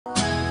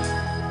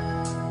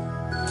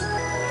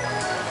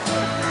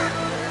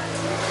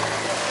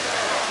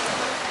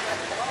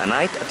a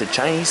night at the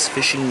Chinese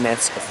fishing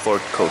nets of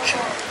Fort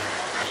Cochin.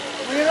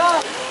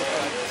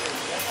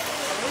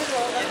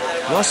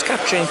 The most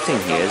capturing thing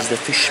here is the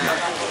fish smell.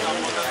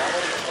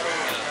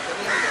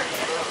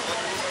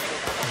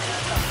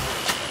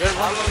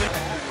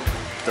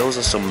 Those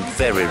are some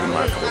very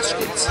remarkable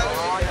squids.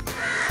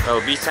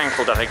 Well, be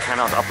thankful that I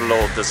cannot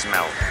upload the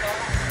smell.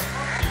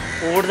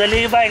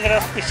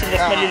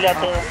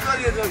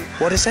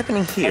 What is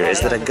happening here is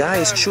that a guy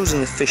is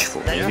choosing a fish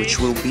for me, which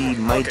will be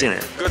my dinner.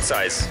 Good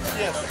size.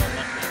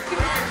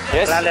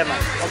 Yes? Lemon.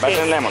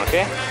 Butter and lemon,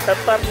 okay?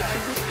 Pepper.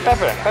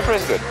 Pepper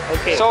is good.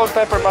 Okay. Salt,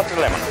 pepper, butter,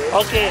 lemon.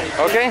 Okay.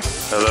 Okay?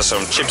 Those are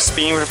some chips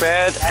being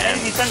prepared, and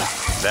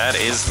that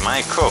is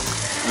my cook.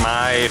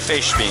 My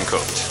fish being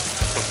cooked.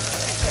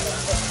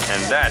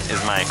 And that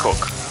is my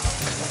cook.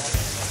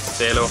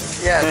 Say hello.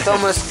 Yeah,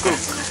 Thomas Cook.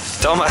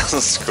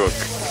 Thomas Cook.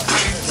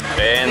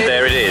 And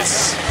there it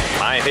is,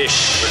 my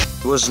fish.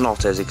 It was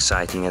not as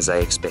exciting as I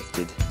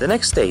expected. The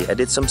next day I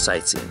did some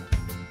sightseeing.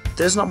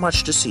 There's not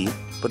much to see,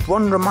 but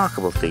one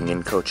remarkable thing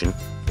in Cochin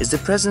is the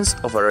presence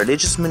of a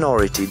religious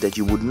minority that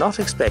you would not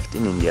expect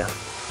in India.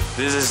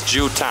 This is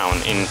Jew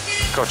town in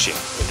Cochin.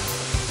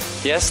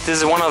 Yes, this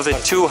is one of the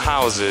two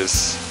houses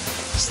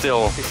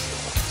still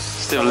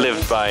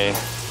lived by,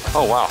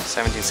 oh wow,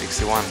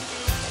 1761.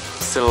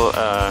 Still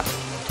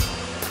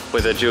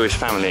with a Jewish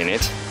family in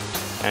it.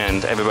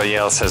 And everybody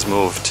else has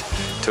moved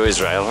to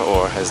Israel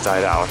or has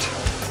died out.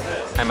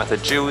 I'm at the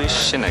Jewish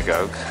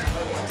synagogue.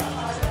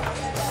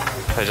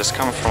 I just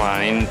come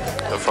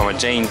from a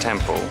Jain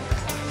temple,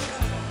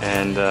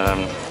 and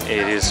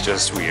it is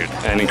just weird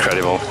and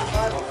incredible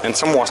and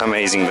somewhat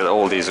amazing that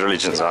all these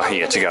religions are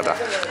here together.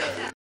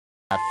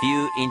 A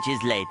few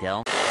inches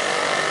later.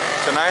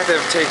 Tonight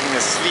I've taken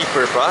a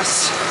sleeper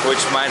bus,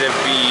 which might have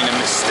been a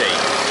mistake.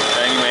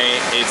 Anyway,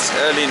 it's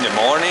early in the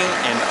morning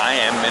and I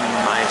am in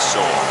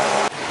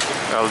Mysore.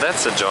 Well,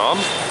 that's a job.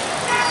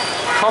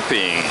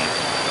 Copying.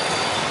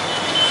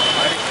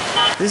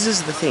 This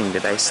is the thing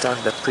that I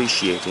started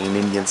appreciating in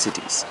Indian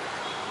cities.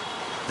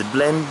 The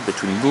blend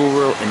between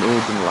rural and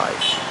urban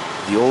life,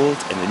 the old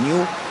and the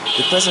new,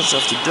 the presence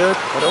of the dirt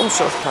but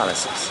also of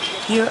palaces.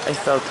 Here I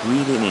felt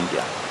really in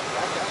India.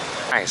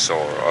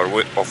 Mysore,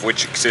 of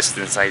which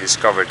existence I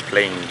discovered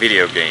playing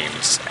video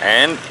games,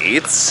 and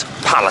it's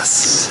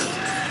Palace.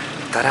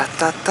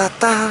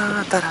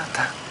 Ta-da-ta-ta-ta,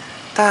 ta-da-ta.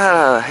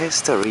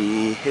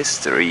 History,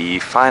 history,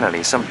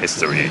 finally some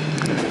history.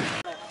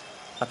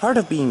 A part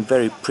of being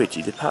very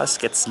pretty, the palace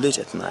gets lit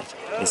at night,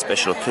 in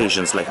special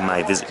occasions like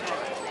my visit.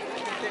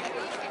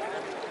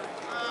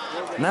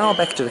 Now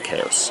back to the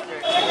chaos.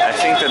 I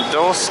think that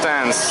those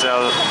stands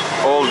sell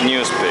old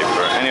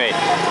newspaper. Anyway,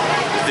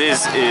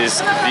 this is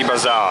the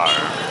bazaar.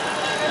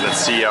 Let's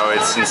see how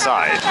it's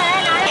inside.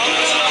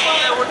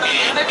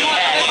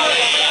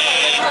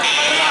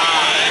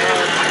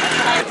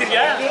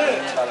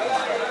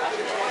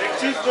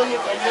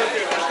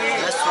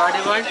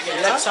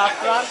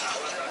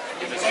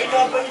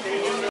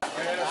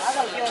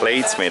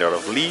 Plates made out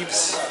of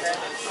leaves.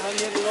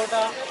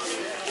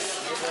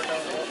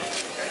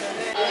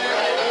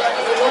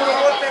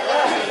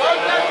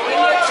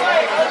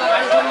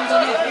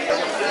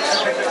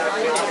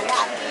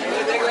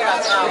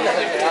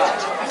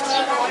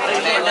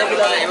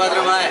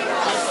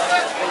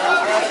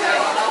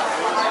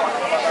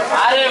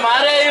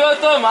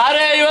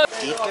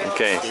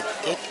 Okay.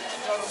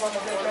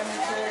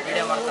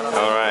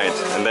 All right,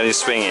 and then you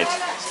swing it.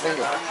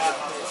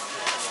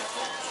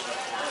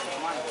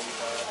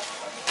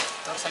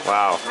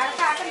 Wow.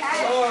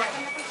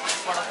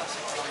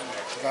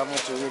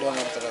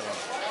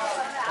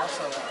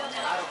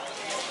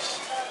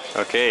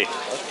 Okay,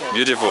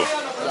 beautiful.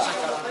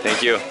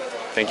 Thank you.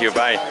 Thank you.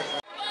 Bye.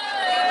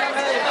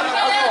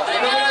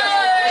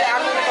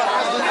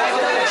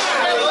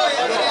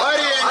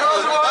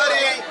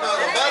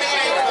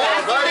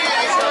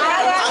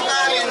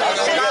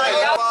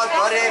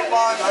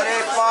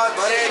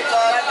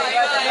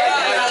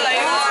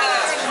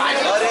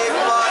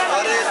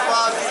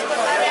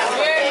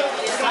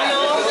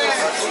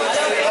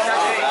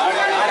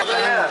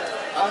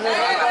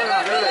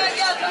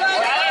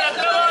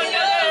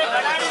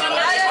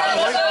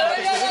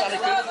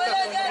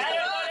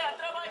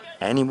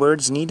 Any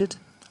words needed?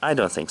 I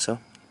don't think so.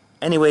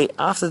 Anyway,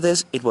 after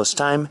this it was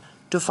time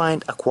to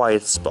find a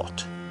quiet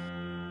spot.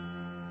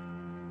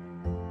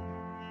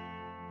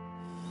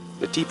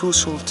 The Tipu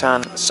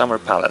Sultan Summer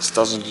Palace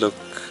doesn't look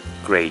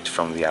great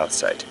from the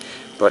outside,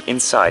 but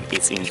inside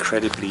it's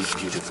incredibly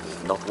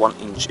beautiful. Not 1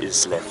 inch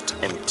is left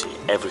empty.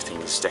 Everything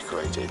is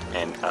decorated,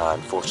 and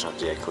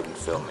unfortunately I couldn't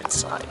film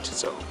inside,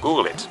 so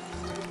Google it.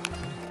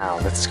 Now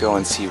let's go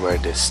and see where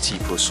this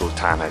Tipu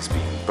Sultan has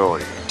been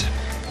buried.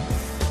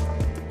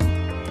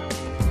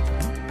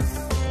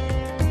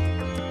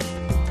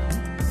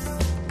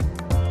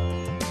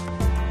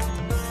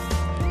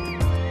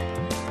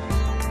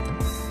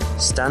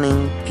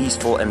 Stunning,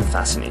 peaceful and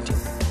fascinating.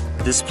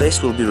 This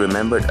place will be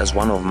remembered as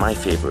one of my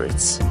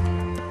favorites.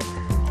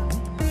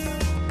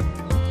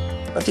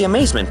 But the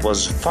amazement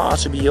was far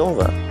to be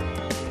over.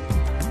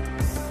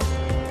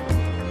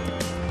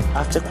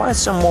 After quite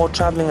some more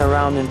traveling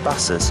around in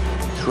buses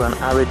through an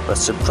arid but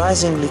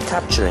surprisingly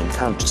capturing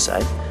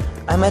countryside,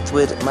 I met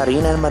with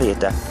Marina and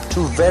Marieta,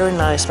 two very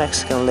nice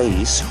Mexican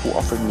ladies who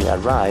offered me a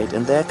ride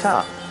in their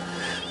car.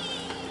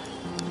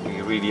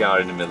 We really are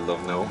in the middle of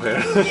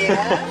nowhere.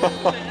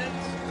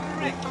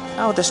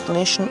 Our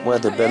destination were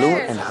the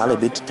Belur and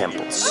Halebid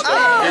temples.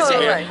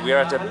 We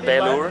are at the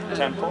Belur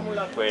temple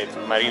with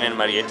Marina and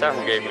Marieta,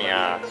 who gave me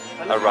a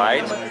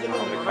ride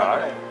on the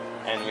car.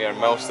 And we are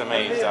most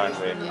amazed, aren't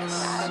we?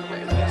 Yes.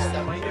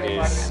 It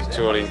is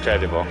truly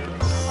incredible.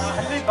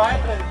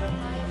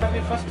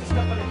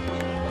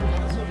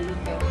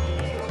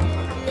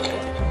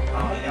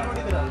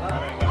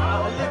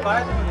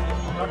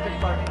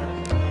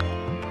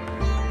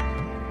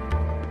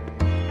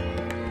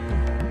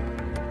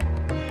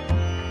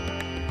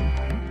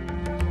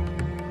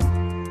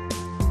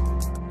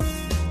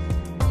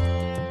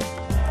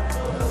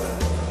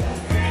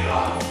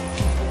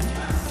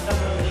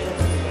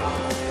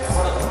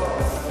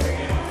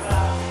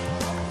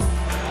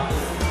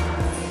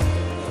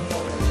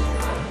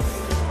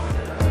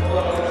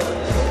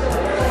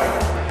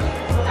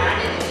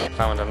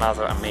 Found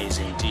another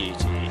amazing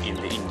deity in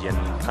the Indian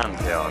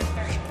pantheon,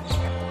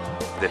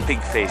 the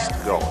pig-faced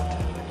god.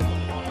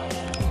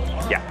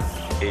 Yeah,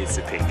 it's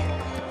a pig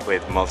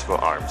with multiple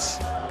arms.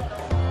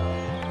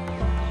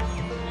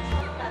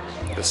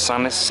 The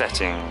sun is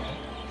setting,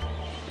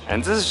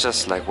 and this is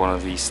just like one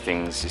of these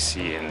things you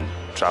see in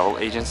travel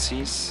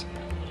agencies.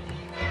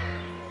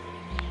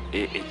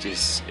 It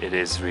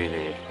is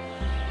really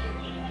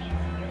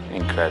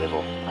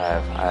incredible.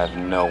 I have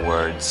no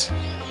words.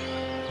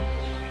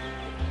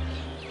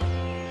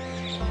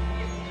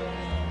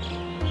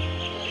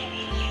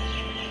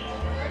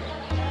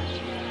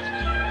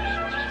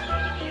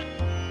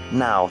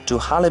 Now to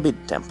Halebid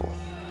temple.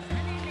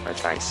 Right,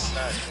 thanks.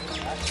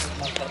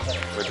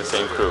 With the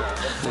same crew.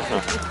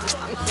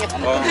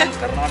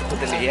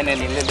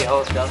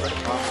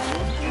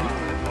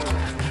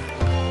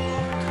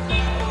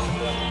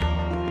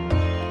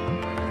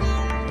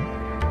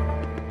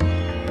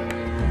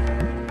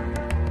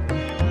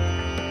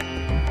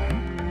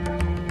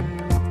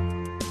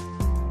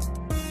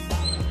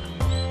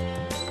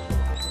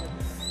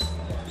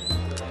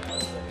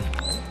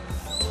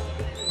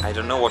 I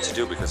don't know what to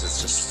do because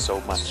it's just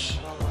so much.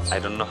 I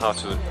don't know how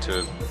to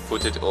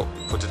put it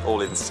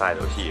all inside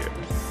or here.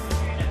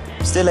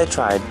 Still I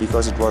tried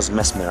because it was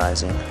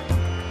mesmerizing.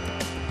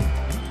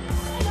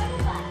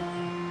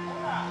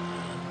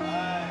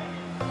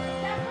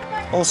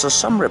 Also,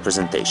 some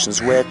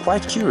representations were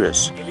quite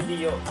curious.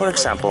 For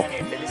example,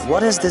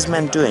 what is this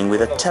man doing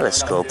with a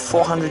telescope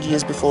 400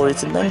 years before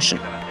its invention?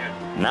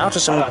 Now to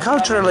some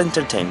cultural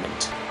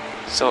entertainment.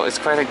 So it's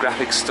quite a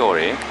graphic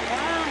story.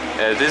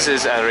 This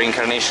is a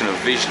reincarnation of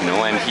Vishnu,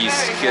 and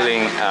he's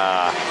killing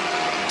a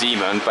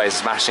demon by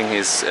smashing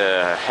his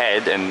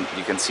head, and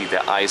you can see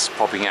the eyes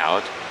popping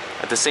out.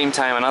 At the same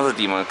time, another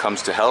demon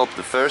comes to help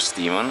the first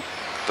demon,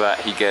 but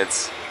he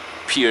gets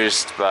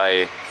pierced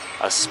by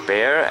a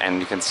spear, and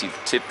you can see the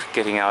tip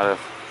getting out of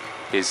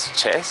his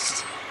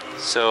chest.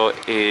 So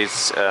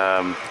it's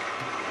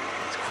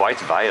quite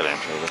violent,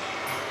 really.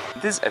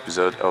 This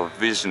episode of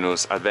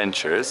Vishnu's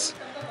adventures,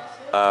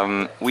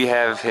 we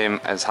have him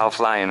as half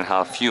lion,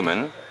 half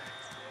human,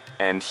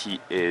 and he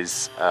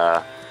is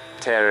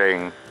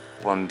tearing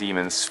one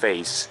demon's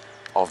face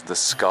off the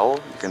skull.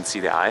 You can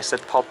see the eyes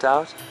that popped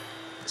out.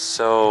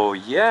 So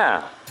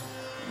yeah,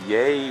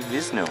 yay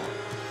Vishnu.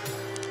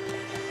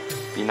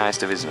 Be nice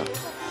to Vishnu.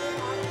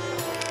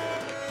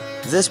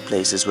 These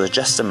places were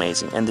just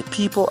amazing, and the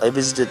people I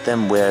visited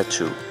them were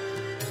too.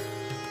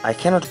 I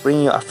cannot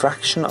bring you a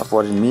fraction of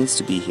what it means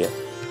to be here.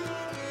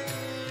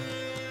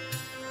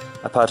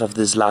 A part of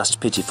this last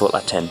pitiful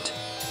attempt.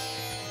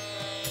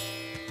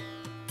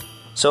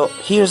 So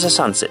here's the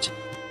sunset.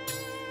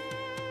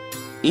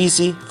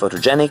 Easy,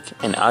 photogenic,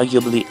 and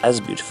arguably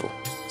as beautiful.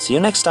 See you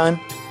next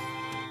time!